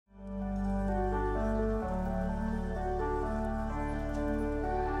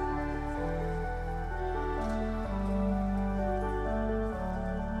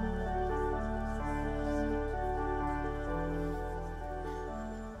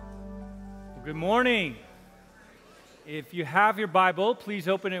Good morning. If you have your Bible, please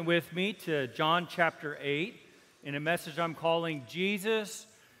open it with me to John chapter 8 in a message I'm calling Jesus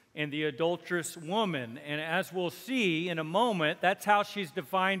and the Adulterous Woman. And as we'll see in a moment, that's how she's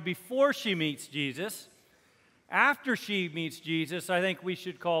defined before she meets Jesus. After she meets Jesus, I think we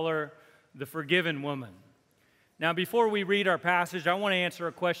should call her the Forgiven Woman. Now, before we read our passage, I want to answer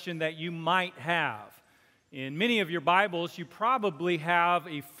a question that you might have. In many of your Bibles, you probably have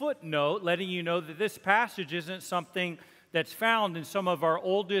a footnote letting you know that this passage isn't something that's found in some of our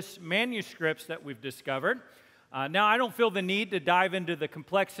oldest manuscripts that we've discovered. Now, I don't feel the need to dive into the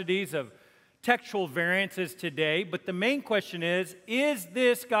complexities of textual variances today, but the main question is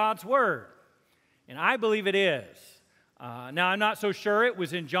this God's Word? And I believe it is. Now, I'm not so sure it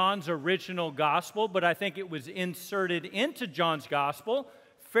was in John's original Gospel, but I think it was inserted into John's Gospel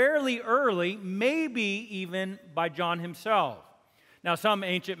fairly early, maybe even by John himself. Now, some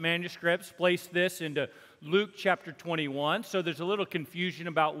ancient manuscripts place this into Luke chapter 21, so there's a little confusion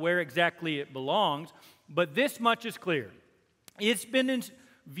about where exactly it belongs, but this much is clear. It's been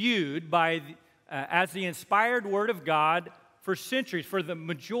viewed as the inspired Word of God for centuries, for the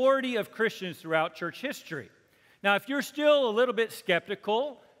majority of Christians throughout church history. Now, if you're still a little bit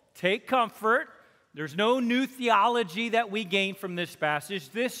skeptical, take comfort. There's no new theology that we gain from this passage.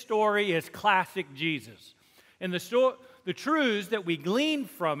 This story is classic Jesus. And the truths that we glean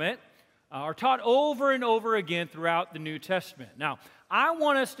from it are taught over and over again throughout the New Testament. Now, I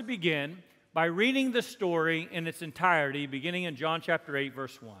want us to begin by reading the story in its entirety, beginning in John chapter 8,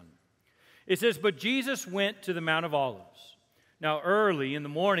 verse 1. It says, "But Jesus went to the Mount of Olives. Now early in the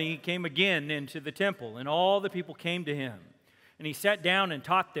morning he came again into the temple, and all the people came to him. And he sat down and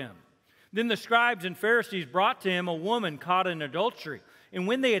taught them. Then the scribes and Pharisees brought to him a woman caught in adultery. And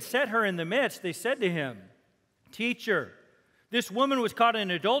when they had set her in the midst, they said to him, 'Teacher, this woman was caught in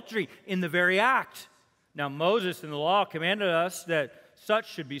adultery in the very act. Now Moses in the law commanded us that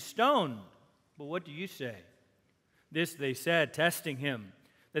such should be stoned. But what do you say?' This they said, testing him,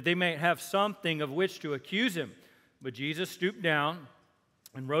 that they might have something of which to accuse him. But Jesus stooped down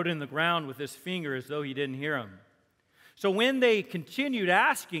and wrote in the ground with his finger as though he didn't hear him. So when they continued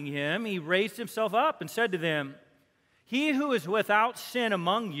asking him, he raised himself up and said to them, 'He who is without sin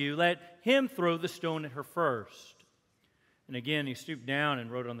among you, let him throw the stone at her first.' And again he stooped down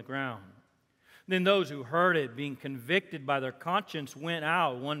and wrote on the ground. Then those who heard it, being convicted by their conscience, went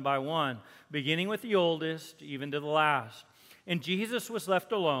out one by one, beginning with the oldest, even to the last. And Jesus was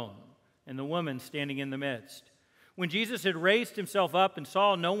left alone, and the woman standing in the midst. When Jesus had raised himself up and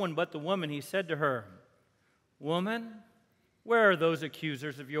saw no one but the woman, he said to her, 'Woman, where are those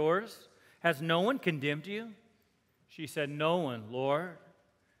accusers of yours? Has no one condemned you?' She said, 'No one, Lord.'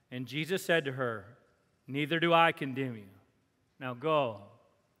 And Jesus said to her, 'Neither do I condemn you. Now go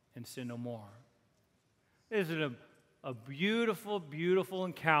and sin no more.'" This is a beautiful, beautiful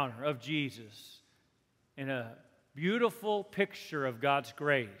encounter of Jesus and a beautiful picture of God's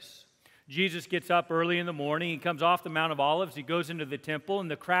grace. Jesus gets up early in the morning. He comes off the Mount of Olives. He goes into the temple, and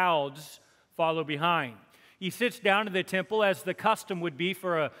the crowds follow behind. He sits down in the temple as the custom would be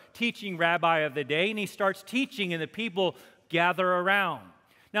for a teaching rabbi of the day, and he starts teaching, and the people gather around.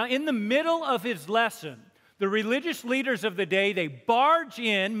 Now, in the middle of his lesson, the religious leaders of the day, they barge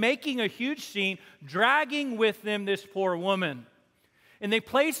in, making a huge scene, dragging with them this poor woman. And they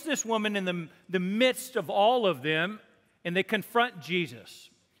place this woman in the midst of all of them, and they confront Jesus.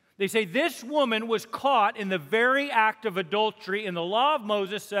 They say, "This woman was caught in the very act of adultery, and the law of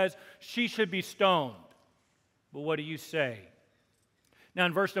Moses says she should be stoned. But what do you say?" Now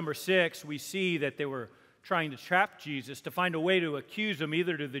in verse number 6, we see that they were trying to trap Jesus to find a way to accuse him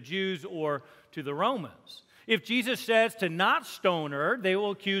either to the Jews or to the Romans. If Jesus says to not stone her, they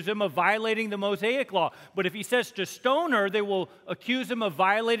will accuse him of violating the Mosaic law. But if he says to stone her, they will accuse him of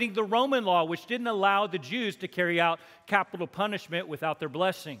violating the Roman law, which didn't allow the Jews to carry out capital punishment without their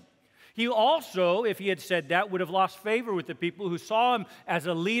blessing. He also, if he had said that, would have lost favor with the people who saw him as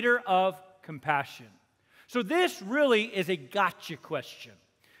a leader of compassion. So this really is a gotcha question.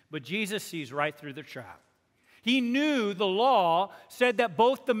 But Jesus sees right through the trap. He knew the law said that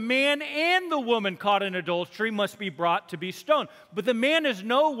both the man and the woman caught in adultery must be brought to be stoned. But the man is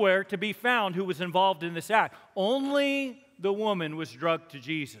nowhere to be found who was involved in this act. Only the woman was drugged to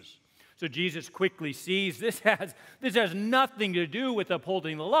Jesus. So Jesus quickly sees this has nothing to do with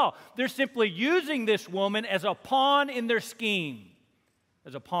upholding the law. They're simply using this woman as a pawn in their scheme,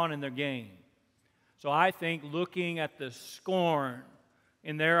 as a pawn in their game. So I think looking at the scorn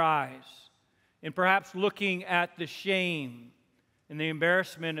in their eyes, and perhaps looking at the shame and the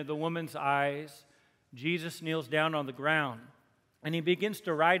embarrassment in the woman's eyes, Jesus kneels down on the ground, and he begins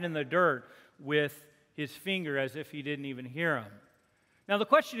to write in the dirt with his finger as if he didn't even hear him. Now the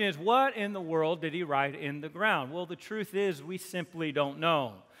question is, what in the world did he write in the ground? Well, the truth is we simply don't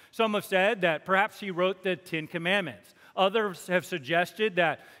know. Some have said that perhaps he wrote the 10 Commandments. Others have suggested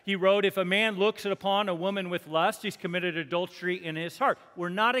that he wrote, if a man looks upon a woman with lust, he's committed adultery in his heart. We're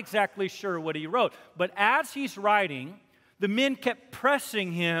not exactly sure what he wrote. But as he's writing, the men kept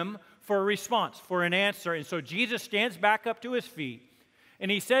pressing him for a response, for an answer. And so Jesus stands back up to his feet, and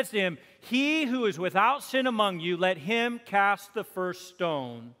he says to him, he who is without sin among you, let him cast the first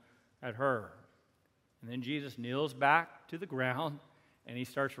stone at her. And then Jesus kneels back to the ground, and he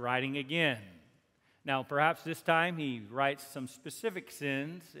starts writing again. Now, perhaps this time he writes some specific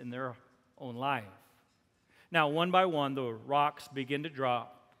sins in their own life. Now, one by one, the rocks begin to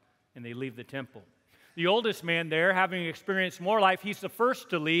drop, and they leave the temple. The oldest man there, having experienced more life, he's the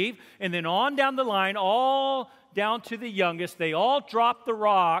first to leave, and then on down the line, all down to the youngest, they all drop the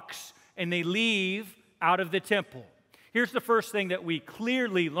rocks, and they leave out of the temple. Here's the first thing that we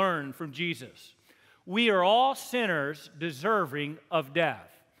clearly learn from Jesus. We are all sinners deserving of death.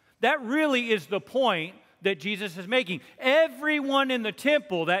 That really is the point that Jesus is making. Everyone in the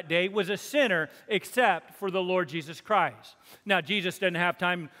temple that day was a sinner except for the Lord Jesus Christ. Now, Jesus doesn't have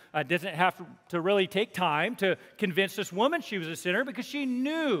to really take time to convince this woman she was a sinner because she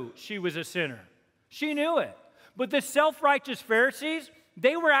knew she was a sinner. She knew it. But the self-righteous Pharisees,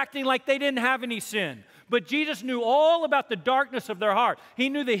 they were acting like they didn't have any sin. But Jesus knew all about the darkness of their heart. He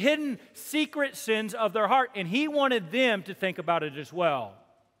knew the hidden secret sins of their heart, and he wanted them to think about it as well.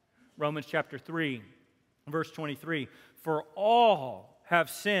 Romans chapter 3, verse 23, for all have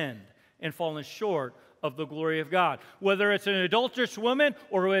sinned and fallen short of the glory of God. Whether it's an adulterous woman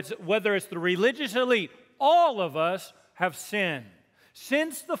or whether it's the religious elite, all of us have sinned.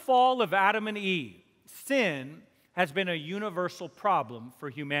 Since the fall of Adam and Eve, sin has been a universal problem for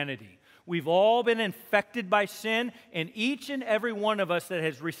humanity. We've all been infected by sin, and each and every one of us that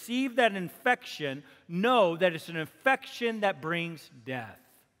has received that infection know that it's an infection that brings death.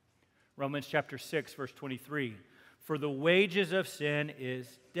 Romans chapter 6, verse 23, for the wages of sin is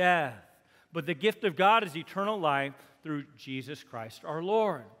death, but the gift of God is eternal life through Jesus Christ our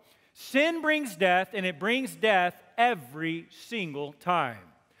Lord. Sin brings death, and it brings death every single time.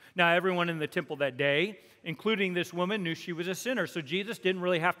 Now, everyone in the temple that day, including this woman, knew she was a sinner, so Jesus didn't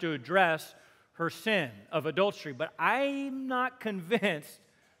really have to address her sin of adultery, but I'm not convinced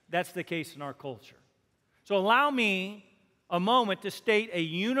that's the case in our culture. So allow me a moment to state a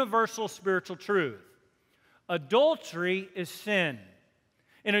universal spiritual truth. Adultery is sin.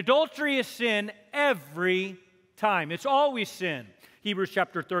 And adultery is sin every time. It's always sin. Hebrews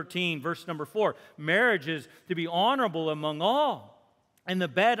chapter 13, verse number 4. Marriage is to be honorable among all, and the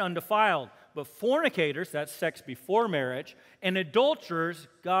bed undefiled. But fornicators, that's sex before marriage, and adulterers,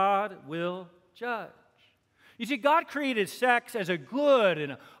 God will judge. You see, God created sex as a good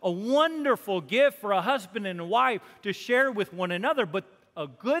and a wonderful gift for a husband and a wife to share with one another, but a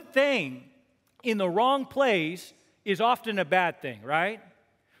good thing in the wrong place is often a bad thing, right?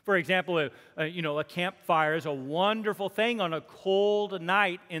 For example, a campfire is a wonderful thing on a cold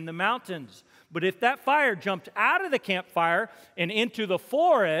night in the mountains. But if that fire jumped out of the campfire and into the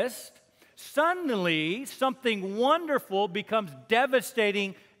forest, suddenly something wonderful becomes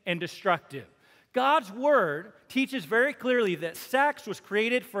devastating and destructive. God's Word teaches very clearly that sex was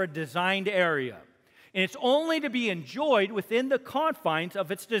created for a designed area, and it's only to be enjoyed within the confines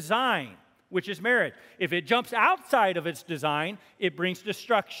of its design, which is marriage. If it jumps outside of its design, it brings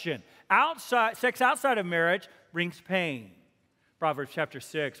destruction. Sex outside of marriage brings pain. Proverbs chapter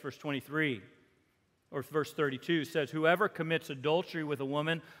 6, verse 23, or verse 32 says, whoever commits adultery with a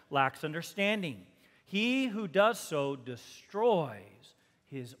woman lacks understanding. He who does so destroys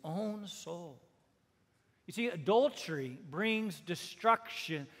his own soul. You see, adultery brings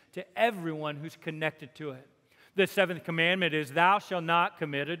destruction to everyone who's connected to it. The seventh commandment is, thou shalt not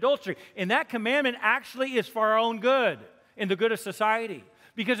commit adultery. And that commandment actually is for our own good and the good of society.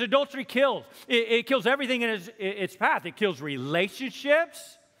 Because adultery kills. It kills everything in its path. It kills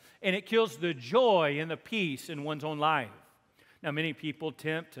relationships, and it kills the joy and the peace in one's own life. Now, many people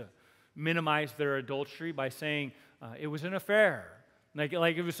attempt to minimize their adultery by saying it was an affair. Like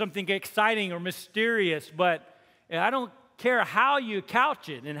it was something exciting or mysterious, but I don't care how you couch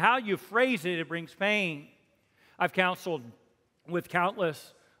it and how you phrase it, it brings pain. I've counseled with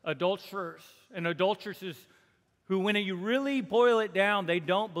countless adulterers and adulteresses who, when you really boil it down, they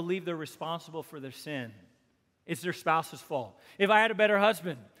don't believe they're responsible for their sin. It's their spouse's fault. If I had a better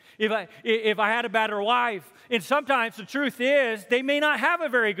husband, if I had a better wife, and sometimes the truth is they may not have a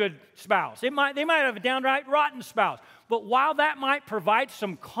very good spouse. They might have a downright rotten spouse. But while that might provide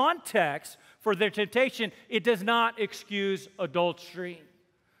some context for their temptation, it does not excuse adultery.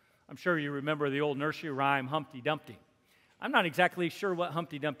 I'm sure you remember the old nursery rhyme, Humpty Dumpty. I'm not exactly sure what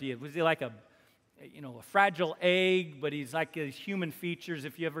Humpty Dumpty is. Was he like a fragile egg, but he's like his human features,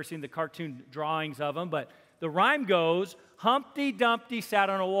 if you've ever seen the cartoon drawings of him. But the rhyme goes, Humpty Dumpty sat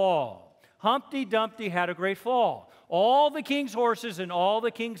on a wall. Humpty Dumpty had a great fall. All the king's horses and all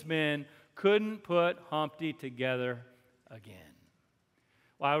the king's men couldn't put Humpty together again.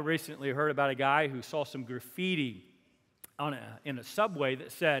 Well, I recently heard about a guy who saw some graffiti in a subway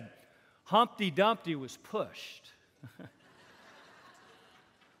that said, Humpty Dumpty was pushed.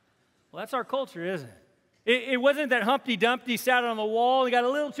 Well, that's our culture, isn't it? It wasn't that Humpty Dumpty sat on the wall and got a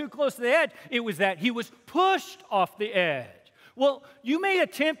little too close to the edge. It was that he was pushed off the edge. Well, you may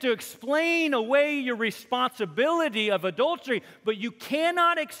attempt to explain away your responsibility of adultery, but you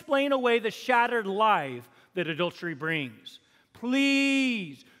cannot explain away the shattered life that adultery brings.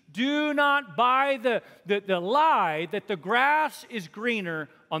 Please do not buy the lie that the grass is greener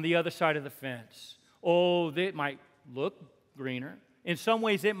on the other side of the fence. Oh, it might look greener. In some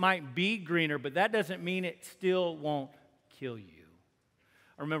ways, it might be greener, but that doesn't mean it still won't kill you.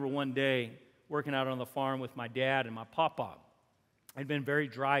 I remember one day working out on the farm with my dad and my papa. It had been a very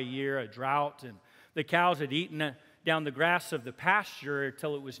dry year, a drought, and the cows had eaten down the grass of the pasture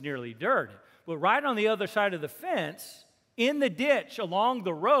until it was nearly dirt. But right on the other side of the fence, in the ditch along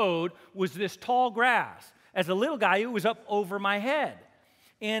the road, was this tall grass. As a little guy, it was up over my head.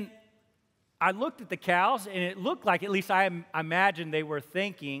 And I looked at the cows, and it looked like, at least I imagine they were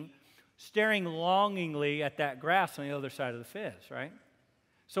thinking, staring longingly at that grass on the other side of the fence, right?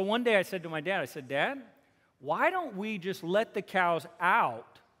 So one day I said to my dad, I said, Dad, why don't we just let the cows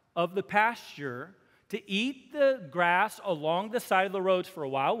out of the pasture to eat the grass along the side of the roads for a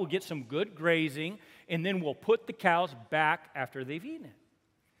while? We'll get some good grazing, and then we'll put the cows back after they've eaten it.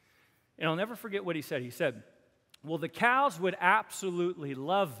 And I'll never forget what he said. He said, well, the cows would absolutely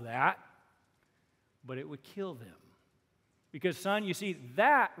love that, but it would kill them. Because, son, you see,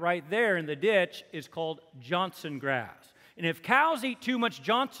 that right there in the ditch is called Johnson grass. And if cows eat too much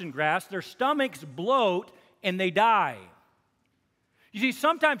Johnson grass, their stomachs bloat and they die. You see,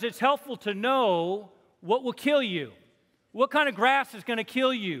 sometimes it's helpful to know what will kill you. What kind of grass is going to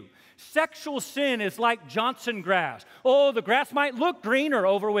kill you? Sexual sin is like Johnson grass. Oh, the grass might look greener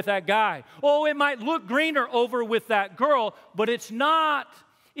over with that guy. Oh, it might look greener over with that girl, but it's not.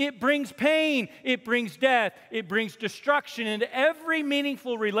 It brings pain, it brings death, it brings destruction into every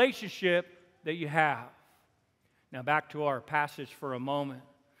meaningful relationship that you have. Now back to our passage for a moment.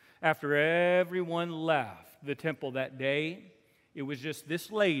 After everyone left the temple that day, it was just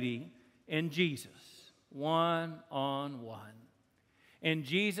this lady and Jesus, one-on-one. And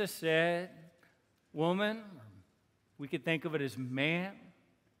Jesus said, woman, we could think of it as man,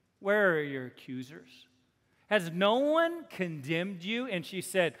 where are your accusers? Has no one condemned you? And she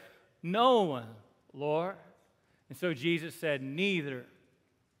said, no one, Lord. And so Jesus said, neither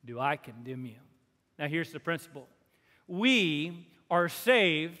do I condemn you. Now here's the principle. We are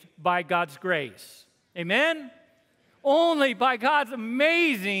saved by God's grace. Amen? Only by God's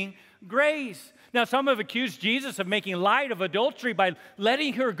amazing grace. Now, some have accused Jesus of making light of adultery by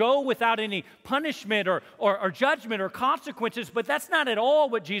letting her go without any punishment or judgment or consequences, but that's not at all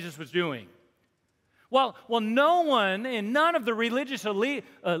what Jesus was doing. Well, no one and none of the religious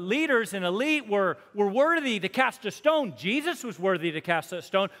leaders and elite were worthy to cast a stone. Jesus was worthy to cast a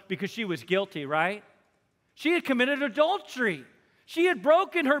stone because she was guilty, right? She had committed adultery. She had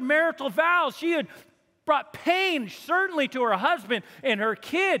broken her marital vows. She had brought pain, certainly, to her husband and her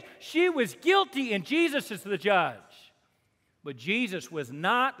kid. She was guilty, and Jesus is the judge. But Jesus was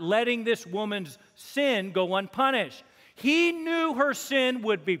not letting this woman's sin go unpunished. He knew her sin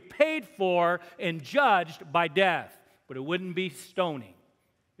would be paid for and judged by death, but it wouldn't be stoning.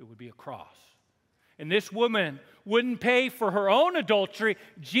 It would be a cross. And this woman wouldn't pay for her own adultery.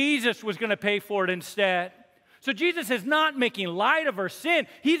 Jesus was going to pay for it instead. So Jesus is not making light of her sin.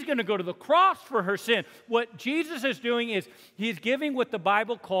 He's going to go to the cross for her sin. What Jesus is doing is he's giving what the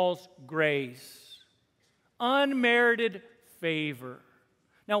Bible calls grace, unmerited favor.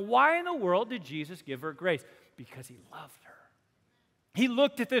 Now, why in the world did Jesus give her grace? Because he loved her. He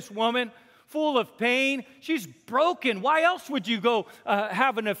looked at this woman full of pain. She's broken. Why else would you go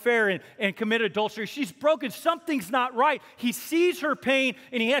have an affair and commit adultery? She's broken. Something's not right. He sees her pain,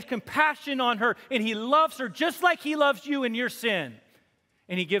 and he has compassion on her, and he loves her just like he loves you in your sin.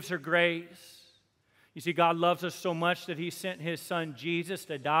 And he gives her grace. You see, God loves us so much that he sent his son Jesus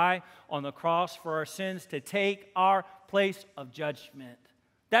to die on the cross for our sins, to take our place of judgment.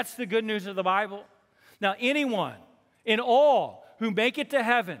 That's the good news of the Bible. Now, anyone and all who make it to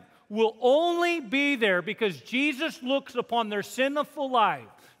heaven will only be there because Jesus looks upon their sinful life,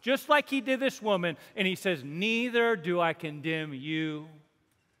 just like he did this woman, and he says, neither do I condemn you.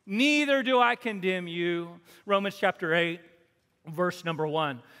 Neither do I condemn you. Romans chapter 8, verse number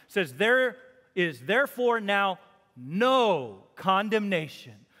 1 says, there is therefore now no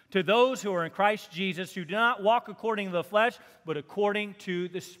condemnation to those who are in Christ Jesus, who do not walk according to the flesh, but according to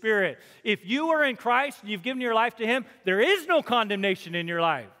the Spirit. If you are in Christ and you've given your life to him, there is no condemnation in your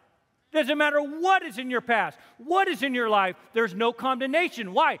life. Doesn't matter what is in your past, what is in your life, there's no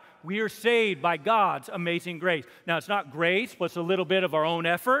condemnation. Why? We are saved by God's amazing grace. Now, it's not grace plus a little bit of our own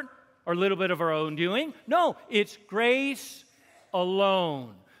effort or a little bit of our own doing. No, it's grace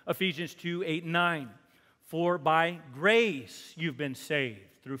alone. Ephesians 2, 8, and 9. For by grace you've been saved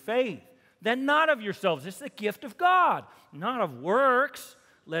through faith, then not of yourselves. It's the gift of God, not of works,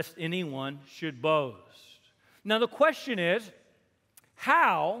 lest anyone should boast. Now, the question is,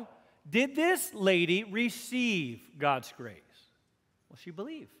 how did this lady receive God's grace? Well, she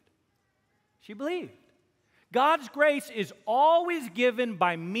believed. She believed. God's grace is always given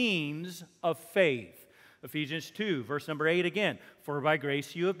by means of faith. Ephesians 2, verse number 8 again. For by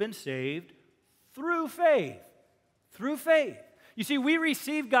grace you have been saved through faith. Through faith. You see, we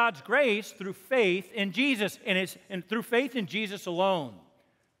receive God's grace through faith in Jesus, and through faith in Jesus alone.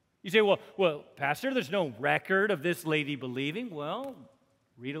 You say, well, Pastor, there's no record of this lady believing. Well,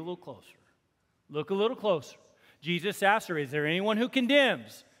 read a little closer. Look a little closer. Jesus asked her, is there anyone who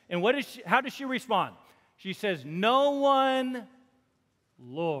condemns? And how does she respond? She says, no one,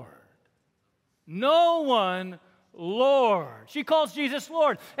 Lord. No one, Lord. She calls Jesus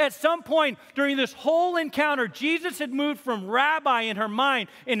Lord. At some point during this whole encounter, Jesus had moved from rabbi in her mind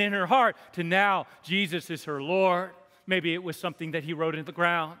and in her heart to now Jesus is her Lord. Maybe it was something that he wrote in the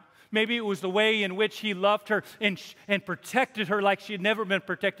ground. Maybe it was the way in which he loved her and protected her like she had never been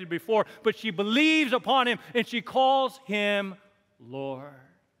protected before. But she believes upon him and she calls him Lord.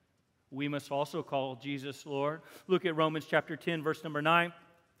 We must also call Jesus Lord. Look at Romans chapter 10, verse number 9.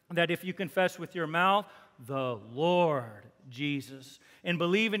 That if you confess with your mouth the Lord Jesus and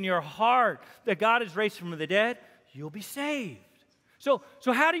believe in your heart that God is raised from the dead, you'll be saved. So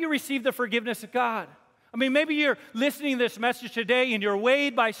how do you receive the forgiveness of God? I mean, maybe you're listening to this message today and you're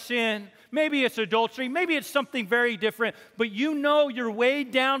weighed by sin. Maybe it's adultery. Maybe it's something very different. But you know you're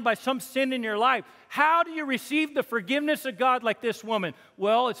weighed down by some sin in your life. How do you receive the forgiveness of God like this woman?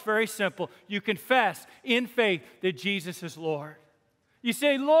 Well, it's very simple. You confess in faith that Jesus is Lord. You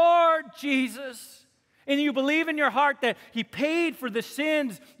say, Lord Jesus, and you believe in your heart that he paid for the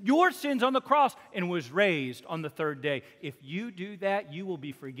sins, your sins on the cross, and was raised on the third day. If you do that, you will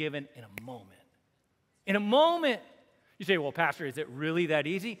be forgiven in a moment. In a moment. You say, well, Pastor, is it really that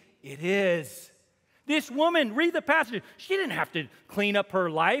easy? It is. This woman, read the passage, she didn't have to clean up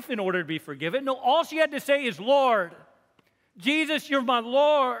her life in order to be forgiven. No, all she had to say is, Lord, Jesus, you're my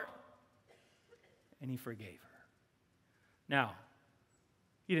Lord. And he forgave her. Now,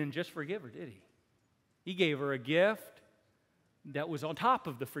 he didn't just forgive her, did he? He gave her a gift that was on top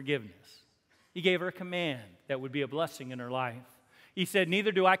of the forgiveness. He gave her a command that would be a blessing in her life. He said,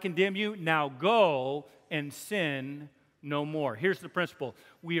 neither do I condemn you. Now go and sin no more. Here's the principle.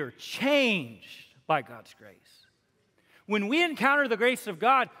 We are changed by God's grace. When we encounter the grace of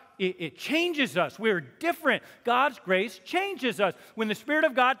God, it changes us. We're different. God's grace changes us. When the Spirit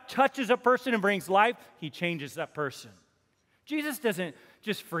of God touches a person and brings life, he changes that person. Jesus doesn't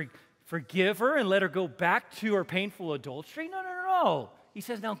just forgive her and let her go back to her painful adultery. No. He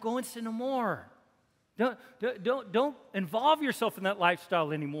says, now go and sin no more. Don't involve yourself in that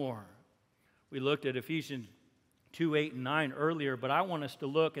lifestyle anymore. We looked at Ephesians 2, 8, and 9 earlier, but I want us to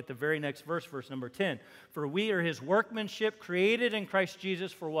look at the very next verse, verse number 10. For we are his workmanship, created in Christ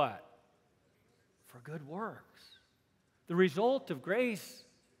Jesus for what? For good works. The result of grace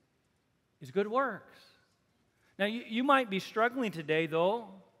is good works. Now, you might be struggling today, though,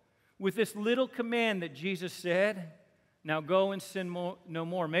 with this little command that Jesus said, now go and sin no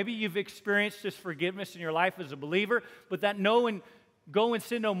more. Maybe you've experienced this forgiveness in your life as a believer, but that go and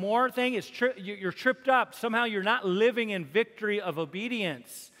sin no more thing, you're tripped up. Somehow you're not living in victory of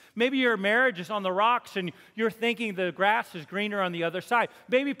obedience. Maybe your marriage is on the rocks and you're thinking the grass is greener on the other side.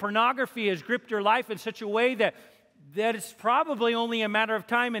 Maybe pornography has gripped your life in such a way that it's probably only a matter of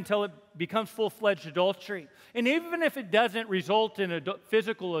time until it becomes full-fledged adultery. And even if it doesn't result in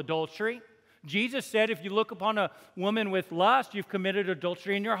physical adultery, Jesus said if you look upon a woman with lust, you've committed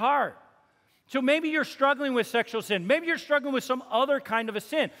adultery in your heart. So maybe you're struggling with sexual sin. Maybe you're struggling with some other kind of a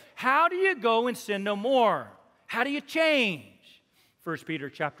sin. How do you go and sin no more? How do you change? 1 Peter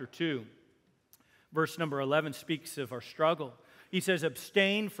chapter 2, verse number 11 speaks of our struggle. He says,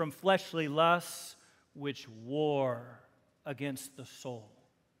 abstain from fleshly lusts which war against the soul.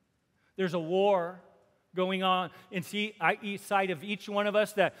 There's a war going on inside of each one of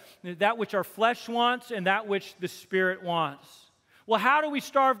us, that which our flesh wants and that which the Spirit wants. Well, how do we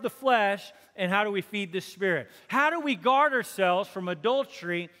starve the flesh and how do we feed the Spirit? How do we guard ourselves from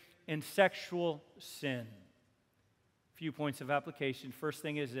adultery and sexual sin? A few points of application. First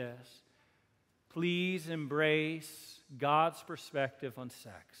thing is this: please embrace God's perspective on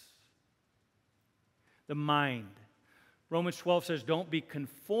sex. The mind. Romans 12 says, don't be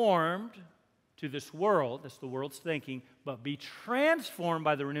conformed to this world, that's the world's thinking, but be transformed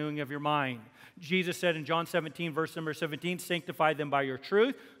by the renewing of your mind. Jesus said in John 17, verse number 17, sanctify them by your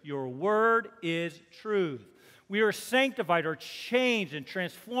truth. Your word is truth. We are sanctified or changed and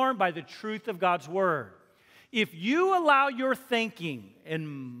transformed by the truth of God's word. If you allow your thinking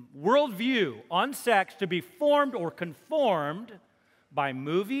and worldview on sex to be formed or conformed by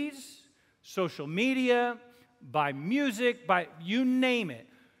movies, social media, by music, by you name it,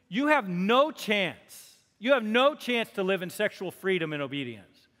 you have no chance. You have no chance to live in sexual freedom and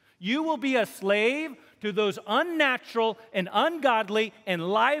obedience. You will be a slave to those unnatural and ungodly and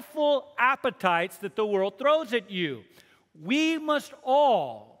lifeful appetites that the world throws at you. We must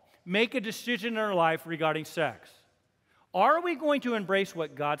all make a decision in our life regarding sex. Are we going to embrace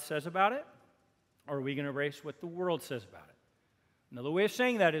what God says about it, or are we going to embrace what the world says about it? Another way of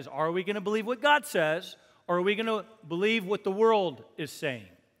saying that is, are we going to believe what God says, or are we going to believe what the world is saying?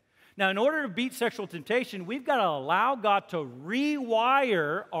 Now, in order to beat sexual temptation, we've got to allow God to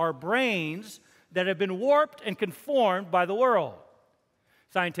rewire our brains that have been warped and conformed by the world.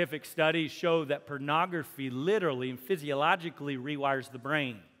 Scientific studies show that pornography literally and physiologically rewires the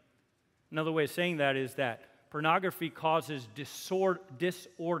brain. Another way of saying that is that pornography causes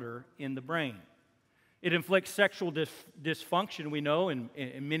disorder in the brain. It inflicts sexual dysfunction, we know, in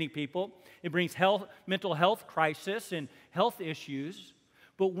many people. It brings mental health crisis and health issues.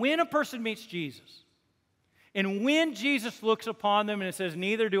 But when a person meets Jesus, and when Jesus looks upon them and it says,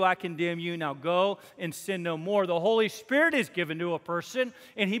 neither do I condemn you, now go and sin no more, the Holy Spirit is given to a person,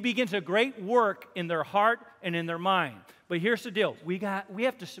 and he begins a great work in their heart and in their mind. But here's the deal. We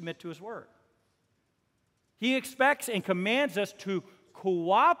have to submit to his word. He expects and commands us to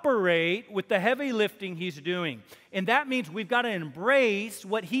cooperate with the heavy lifting he's doing. And that means we've got to embrace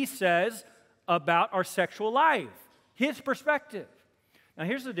what he says about our sexual life, his perspective. Now,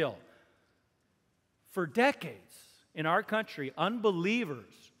 here's the deal. For decades in our country,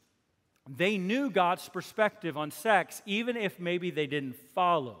 unbelievers, they knew God's perspective on sex, even if maybe they didn't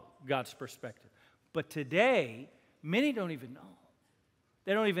follow God's perspective. But today, many don't even know.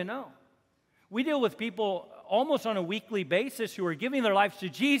 They don't even know. We deal with people almost on a weekly basis who are giving their lives to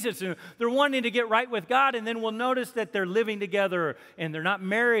Jesus, and they're wanting to get right with God, and then we'll notice that they're living together and they're not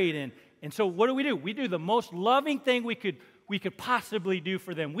married. And so what do? We do the most loving thing we could possibly do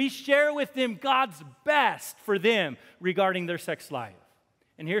for them. We share with them God's best for them regarding their sex life.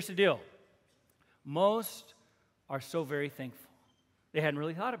 And here's the deal. Most are so very thankful. They hadn't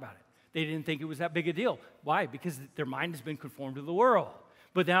really thought about it. They didn't think it was that big a deal. Why? Because their mind has been conformed to the world.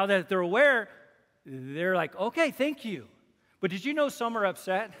 But now that they're aware, they're like, okay, thank you. But did you know some are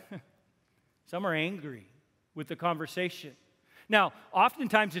upset? Some are angry with the conversation. Now,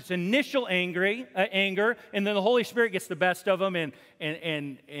 oftentimes it's initial anger, and then the Holy Spirit gets the best of them,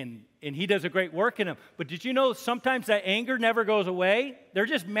 and he does a great work in them. But did you know sometimes that anger never goes away? They're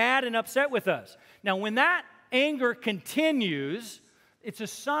just mad and upset with us. Now, when that anger continues, it's a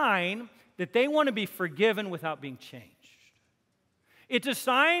sign that they want to be forgiven without being changed. It's a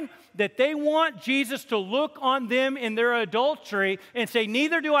sign that they want Jesus to look on them in their adultery and say,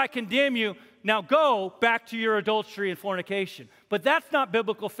 neither do I condemn you. Now go back to your adultery and fornication. But that's not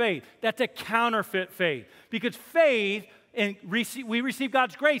biblical faith. That's a counterfeit faith. Because faith, and we receive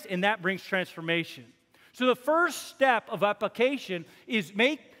God's grace, and that brings transformation. So the first step of application is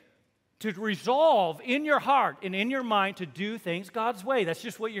to resolve in your heart and in your mind to do things God's way. That's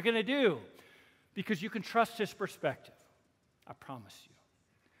just what you're going to do. Because you can trust his perspective. I promise you.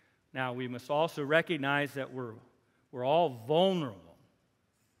 Now, we must also recognize that we're all vulnerable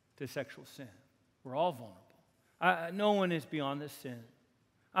to sexual sin. We're all vulnerable. No one is beyond this sin.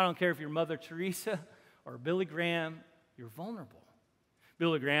 I don't care if you're Mother Teresa or Billy Graham, you're vulnerable.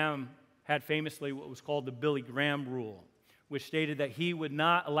 Billy Graham had famously what was called the Billy Graham rule, which stated that he would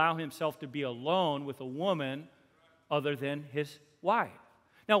not allow himself to be alone with a woman other than his wife.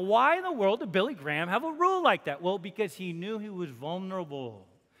 Now, why in the world did Billy Graham have a rule like that? Well, because he knew he was vulnerable.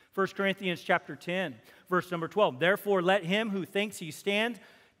 1 Corinthians chapter 10, verse number 12. Therefore, let him who thinks he stands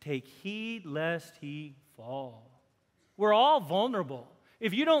take heed lest he fall. We're all vulnerable.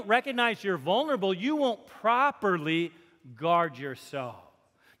 If you don't recognize you're vulnerable, you won't properly guard yourself.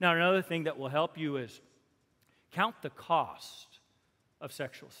 Now, another thing that will help you is count the cost of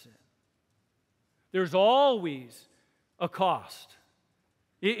sexual sin. There's always a cost.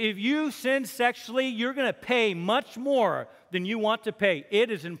 If you sin sexually, you're going to pay much more than you want to pay.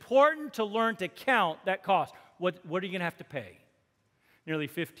 It is important to learn to count that cost. What are you going to have to pay? Nearly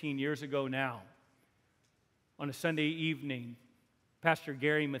 15 years ago now, on a Sunday evening, Pastor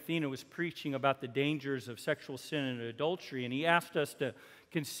Gary Mathena was preaching about the dangers of sexual sin and adultery, and he asked us to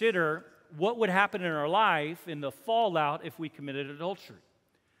consider what would happen in our life in the fallout if we committed adultery.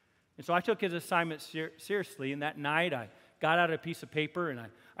 And so I took his assignment seriously, and that night I got out a piece of paper and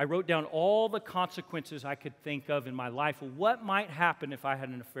I wrote down all the consequences I could think of in my life of what might happen if I had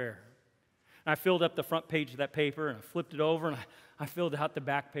an affair. And I filled up the front page of that paper and I flipped it over and I filled out the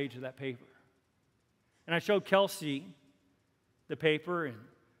back page of that paper. And I showed Kelsey the paper and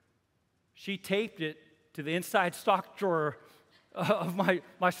she taped it to the inside sock drawer of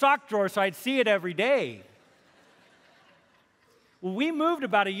my sock drawer so I'd see it every day. Well, we moved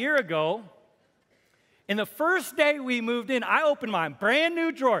about a year ago, and the first day we moved in, I opened my brand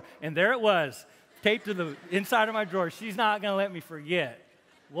new drawer, and there it was, taped to the inside of my drawer. She's not going to let me forget.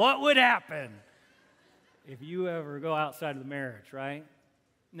 What would happen if you ever go outside of the marriage, right?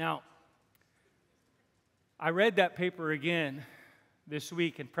 Now, I read that paper again this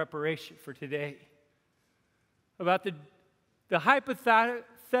week in preparation for today about the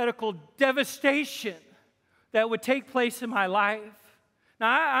hypothetical devastation that would take place in my life. Now,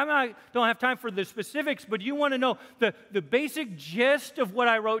 I don't have time for the specifics, but you want to know the basic gist of what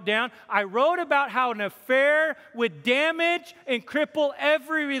I wrote down. I wrote about how an affair would damage and cripple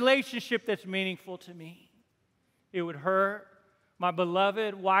every relationship that's meaningful to me. It would hurt my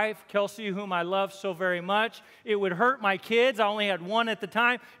beloved wife, Kelsey, whom I love so very much. It would hurt my kids. I only had one at the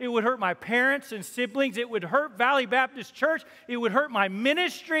time. It would hurt my parents and siblings. It would hurt Valley Baptist Church. It would hurt my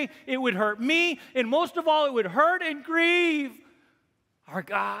ministry. It would hurt me. And most of all, it would hurt and grieve our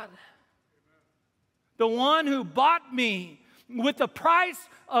God, the one who bought me with the price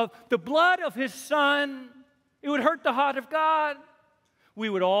of the blood of his Son. It would hurt the heart of God. We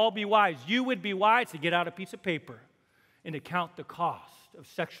would all be wise. You would be wise to get out a piece of paper and to count the cost of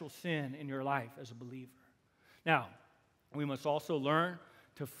sexual sin in your life as a believer. Now, we must also learn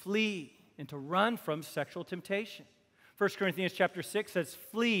to flee and to run from sexual temptation. 1 Corinthians chapter 6 says,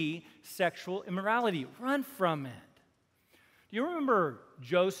 flee sexual immorality. Run from it. Do you remember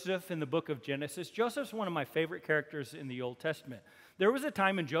Joseph in the book of Genesis? Joseph's one of my favorite characters in the Old Testament. There was a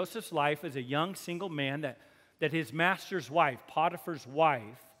time in Joseph's life as a young single man that his master's wife, Potiphar's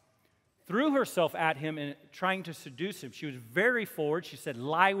wife, threw herself at him and trying to seduce him. She was very forward. She said,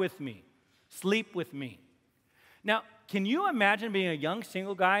 lie with me, sleep with me. Now, can you imagine being a young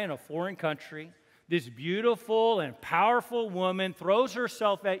single guy in a foreign country? This beautiful and powerful woman throws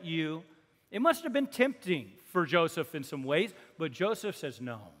herself at you. It must have been tempting for Joseph in some ways, but Joseph says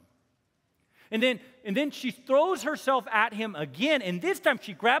no. And then she throws herself at him again, and this time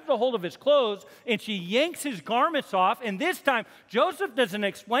she grabs a hold of his clothes and she yanks his garments off, and this time Joseph doesn't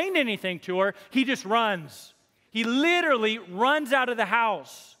explain anything to her, he just runs. He literally runs out of the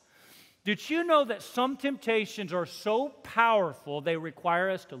house. Did you know that some temptations are so powerful they require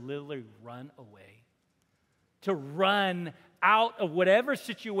us to literally run away? To run out of whatever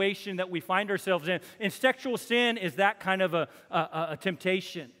situation that we find ourselves in. And sexual sin is that kind of a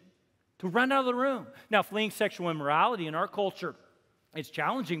temptation. To run out of the room. Now, fleeing sexual immorality in our culture, it's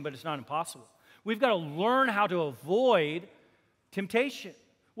challenging, but it's not impossible. We've got to learn how to avoid temptation.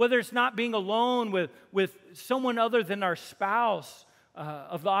 Whether it's not being alone with someone other than our spouse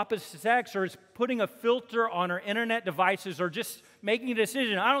of the opposite sex, or it's putting a filter on our internet devices, or just making a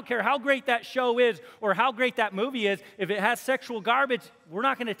decision. I don't care how great that show is or how great that movie is. If it has sexual garbage, we're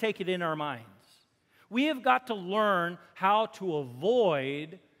not going to take it in our minds. We have got to learn how to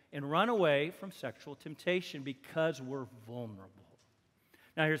avoid and run away from sexual temptation because we're vulnerable.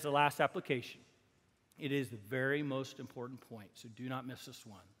 Now, here's the last application. It is the very most important point, so do not miss this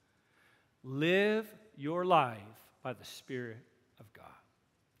one. Live your life by the Spirit of God.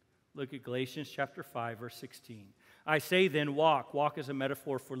 Look at Galatians chapter 5, verse 16. I say then, walk. Walk is a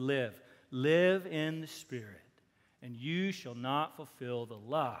metaphor for live. Live in the Spirit, and you shall not fulfill the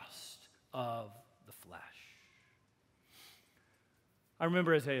lust of the flesh. I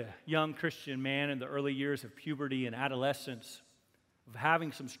remember as a young Christian man in the early years of puberty and adolescence, of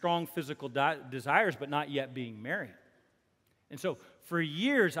having some strong physical desires, but not yet being married. And so for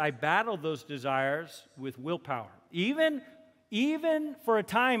years, I battled those desires with willpower. Even even for a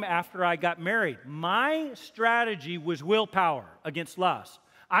time after I got married, my strategy was willpower against lust.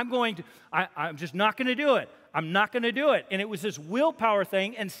 I'm just not going to do it. I'm not going to do it. And it was this willpower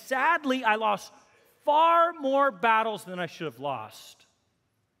thing. And sadly, I lost far more battles than I should have lost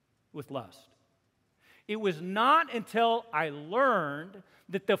with lust. It was not until I learned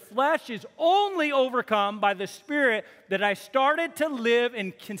that the flesh is only overcome by the Spirit that I started to live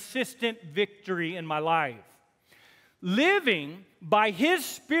in consistent victory in my life. Living by His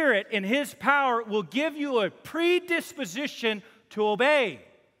Spirit and His power will give you a predisposition to obey.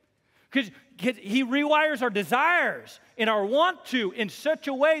 Because He rewires our desires and our want to in such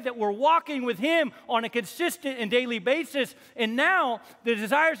a way that we're walking with Him on a consistent and daily basis. And now the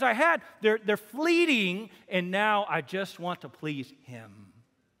desires I had, they're fleeting, and now I just want to please Him.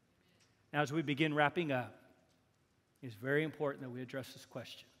 Now, as we begin wrapping up, it's very important that we address this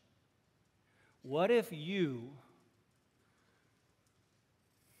question. What if you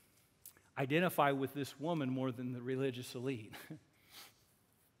identify with this woman more than the religious elite?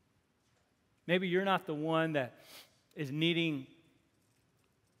 Maybe you're not the one that is needing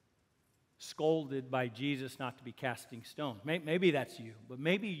scolded by Jesus not to be casting stones. Maybe that's you, but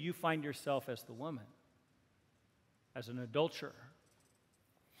maybe you find yourself as the woman, as an adulterer,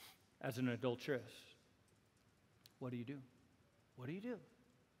 as an adulteress. What do you do? What do you do?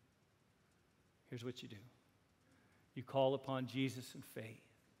 Here's what you do. You call upon Jesus in faith.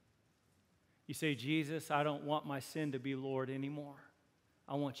 You say, Jesus, I don't want my sin to be Lord anymore.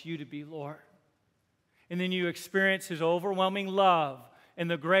 I want you to be Lord. And then you experience His overwhelming love and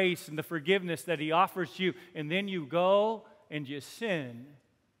the grace and the forgiveness that He offers you. And then you go and you sin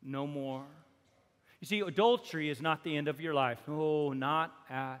no more. You see, adultery is not the end of your life. No, not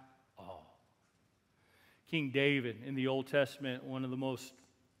at all. King David in the Old Testament, one of the most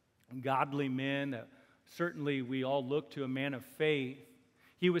godly men that certainly we all look to, a man of faith.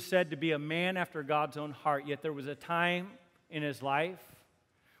 He was said to be a man after God's own heart, yet there was a time in his life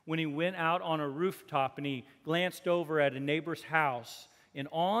when he went out on a rooftop and he glanced over at a neighbor's house, and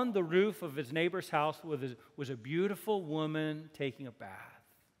on the roof of his neighbor's house was a beautiful woman taking a bath.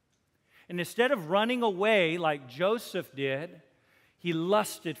 And instead of running away like Joseph did, he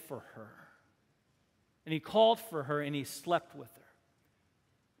lusted for her. And he called for her and he slept with her.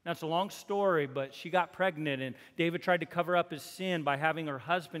 Now, it's a long story, but she got pregnant, and David tried to cover up his sin by having her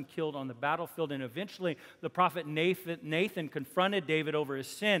husband killed on the battlefield. And eventually, the prophet Nathan confronted David over his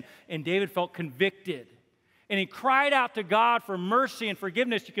sin, and David felt convicted. And he cried out to God for mercy and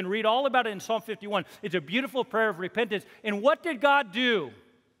forgiveness. You can read all about it in Psalm 51. It's a beautiful prayer of repentance. And what did God do?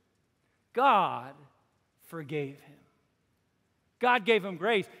 God forgave him. God gave him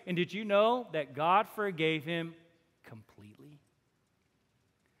grace. And did you know that God forgave him completely?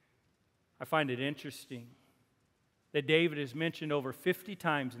 I find it interesting that David is mentioned over 50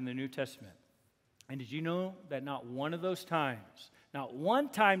 times in the New Testament. And did you know that not one of those times, not one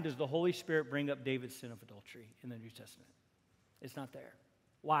time does the Holy Spirit bring up David's sin of adultery in the New Testament? It's not there.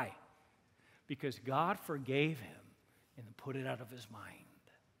 Why? Because God forgave him and put it out of his mind.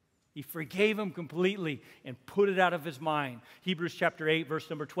 He forgave him completely and put it out of his mind. Hebrews chapter 8, verse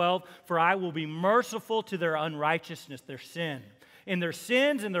number 12, "For I will be merciful to their unrighteousness, their sin. In their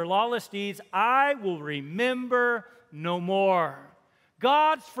sins and their lawless deeds, I will remember no more."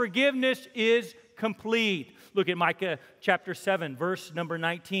 God's forgiveness is complete. Look at Micah chapter 7, verse number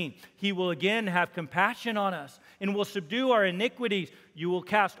 19. "He will again have compassion on us and will subdue our iniquities. You will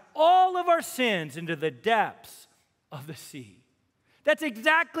cast all of our sins into the depths of the sea." That's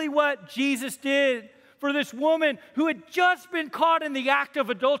exactly what Jesus did for this woman who had just been caught in the act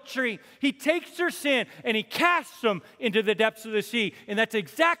of adultery. He takes her sin and he casts them into the depths of the sea. And that's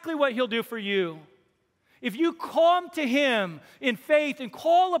exactly what he'll do for you. If you come to him in faith and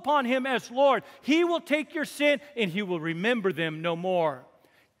call upon him as Lord, he will take your sin and he will remember them no more.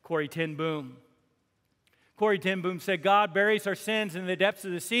 Corrie ten Boom said, "God buries our sins in the depths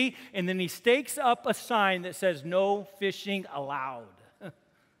of the sea, and then he stakes up a sign that says, 'No fishing allowed.'"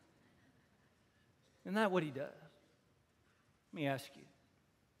 Isn't that what he does? Let me ask you,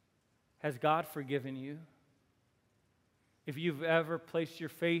 has God forgiven you? If you've ever placed your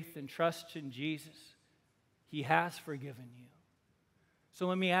faith and trust in Jesus, he has forgiven you. So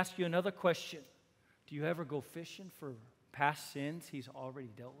let me ask you another question. Do you ever go fishing for past sins he's already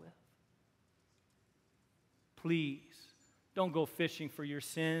dealt with? Please, don't go fishing for your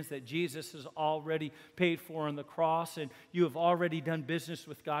sins that Jesus has already paid for on the cross and you have already done business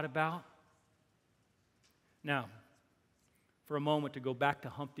with God about. Now, for a moment to go back to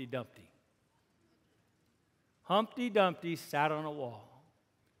Humpty Dumpty. Humpty Dumpty sat on a wall.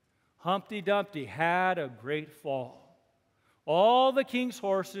 Humpty Dumpty had a great fall. All the king's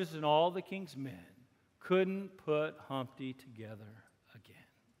horses and all the king's men couldn't put Humpty together again.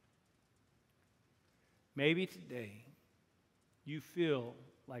 Maybe today you feel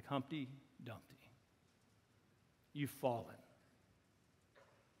like Humpty Dumpty. You've fallen.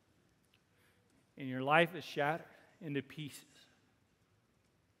 And your life is shattered into pieces.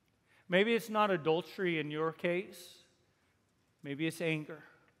 Maybe it's not adultery in your case. Maybe it's anger,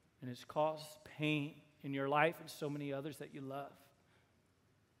 and it's caused pain in your life and so many others that you love.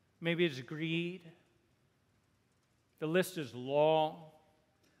 Maybe it's greed. The list is long.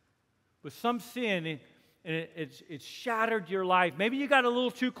 With some sin, it's shattered your life. Maybe you got a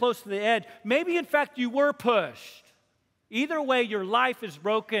little too close to the edge. Maybe, in fact, you were pushed. Either way, your life is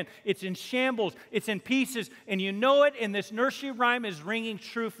broken. It's in shambles. It's in pieces. And you know it, and this nursery rhyme is ringing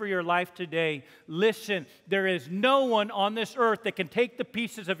true for your life today. Listen, there is no one on this earth that can take the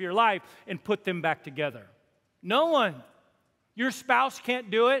pieces of your life and put them back together. No one. Your spouse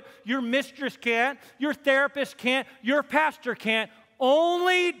can't do it. Your mistress can't. Your therapist can't. Your pastor can't.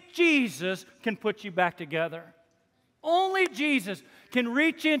 Only Jesus can put you back together. Only Jesus can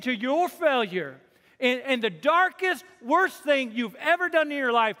reach into your failure and the darkest, worst thing you've ever done in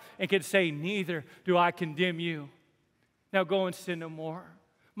your life and can say, neither do I condemn you. Now go and sin no more.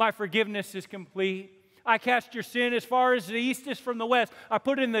 My forgiveness is complete. I cast your sin as far as the east is from the west. I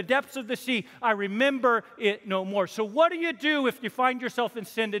put it in the depths of the sea. I remember it no more. So what do you do if you find yourself in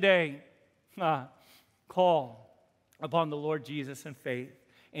sin today? Call upon the Lord Jesus in faith,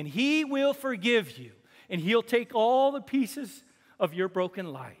 and He will forgive you, and He'll take all the pieces of your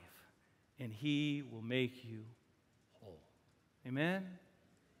broken life, and He will make you whole. Amen?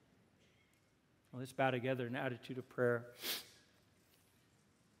 Well, let's bow together in an attitude of prayer.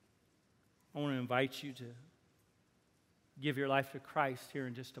 I want to invite you to give your life to Christ here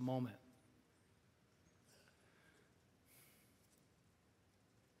in just a moment.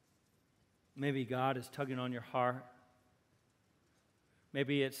 Maybe God is tugging on your heart.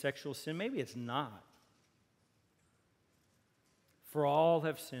 Maybe it's sexual sin. Maybe it's not. For all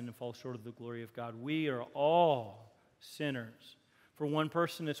have sinned and fall short of the glory of God. We are all sinners. For one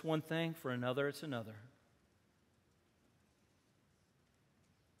person, it's one thing. For another, it's another.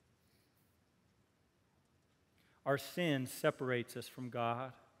 Our sin separates us from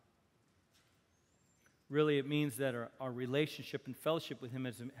God. Really, it means that our relationship and fellowship with Him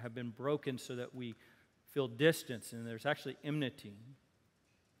have been broken so that we feel distance and there's actually enmity.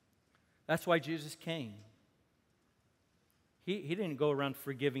 That's why Jesus came. He didn't go around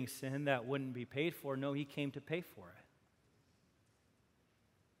forgiving sin that wouldn't be paid for. No, He came to pay for it.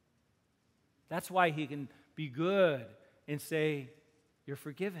 That's why He can be good and say, you're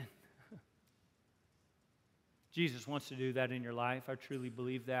forgiven. Jesus wants to do that in your life. I truly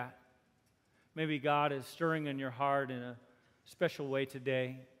believe that. Maybe God is stirring in your heart in a special way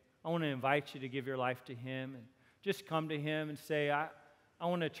today. I want to invite you to give your life to Him and just come to Him and say, I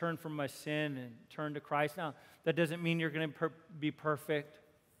want to turn from my sin and turn to Christ. Now, that doesn't mean you're going to be perfect.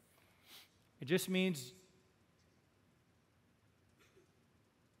 It just means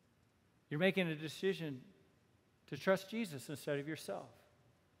you're making a decision to trust Jesus instead of yourself.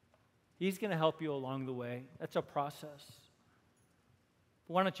 He's going to help you along the way. That's a process.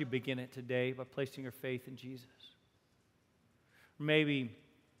 But why don't you begin it today by placing your faith in Jesus? Maybe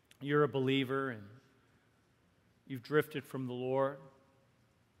you're a believer and you've drifted from the Lord.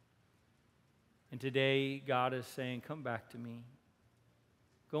 And today God is saying, come back to me.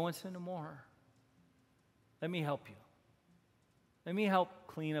 Go and sin no more. Let me help you. Let me help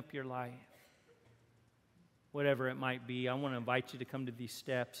clean up your life. Whatever it might be, I want to invite you to come to these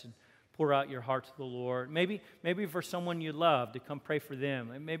steps and pour out your heart to the Lord. Maybe for someone you love, to come pray for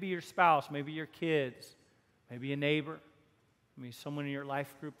them. Maybe your spouse, maybe your kids, maybe a neighbor, maybe someone in your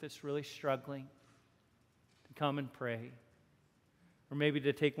life group that's really struggling. To come and pray. Or maybe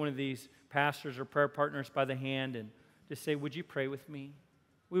to take one of these pastors or prayer partners by the hand and just say, would you pray with me?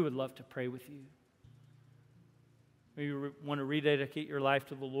 We would love to pray with you. Maybe you want to rededicate your life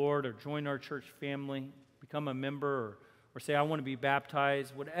to the Lord or join our church family, become a member, or say, I want to be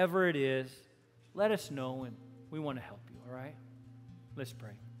baptized. Whatever it is, let us know, and we want to help you, all right? Let's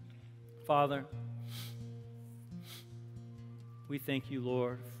pray. Father, we thank you,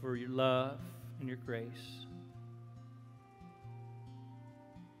 Lord, for your love and your grace.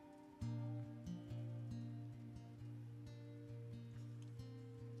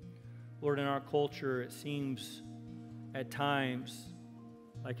 Lord, in our culture, it seems at times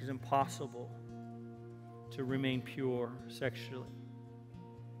like it's impossible to remain pure sexually.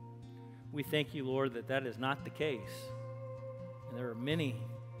 We thank you, Lord, that is not the case. And there are many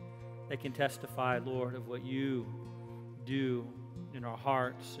that can testify, Lord, of what you do in our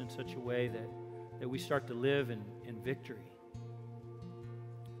hearts in such a way that we start to live in victory.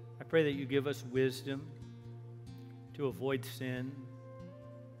 I pray that you give us wisdom to avoid sin,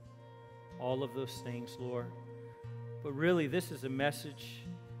 all of those things, Lord. But really, this is a message,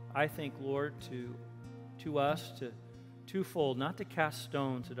 I think, Lord, to us, to twofold, not to cast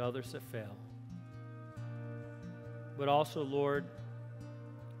stones at others that fail, but also, Lord,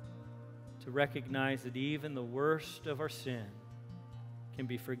 to recognize that even the worst of our sin can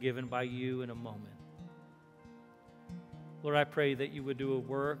be forgiven by you in a moment. Lord, I pray that you would do a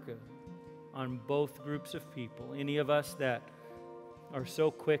work on both groups of people. Any of us that are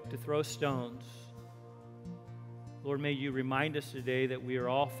so quick to throw stones, Lord, may you remind us today that we are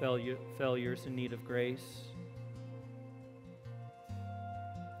all failures in need of grace.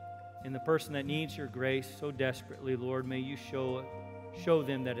 And the person that needs your grace so desperately, Lord, may you show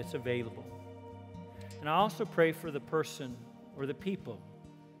them that it's available. And I also pray for the person or the people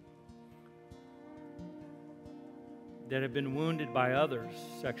that have been wounded by others'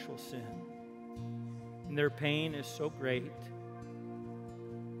 sexual sin. And their pain is so great.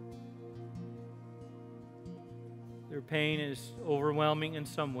 Their pain is overwhelming in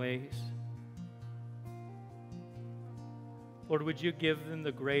some ways. Lord, would you give them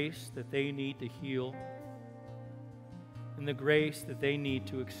the grace that they need to heal and the grace that they need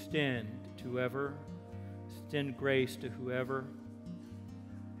to extend grace to whoever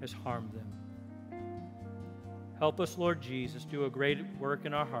has harmed them. Help us, Lord Jesus, do a great work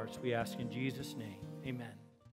in our hearts, we ask in Jesus' name. Amen.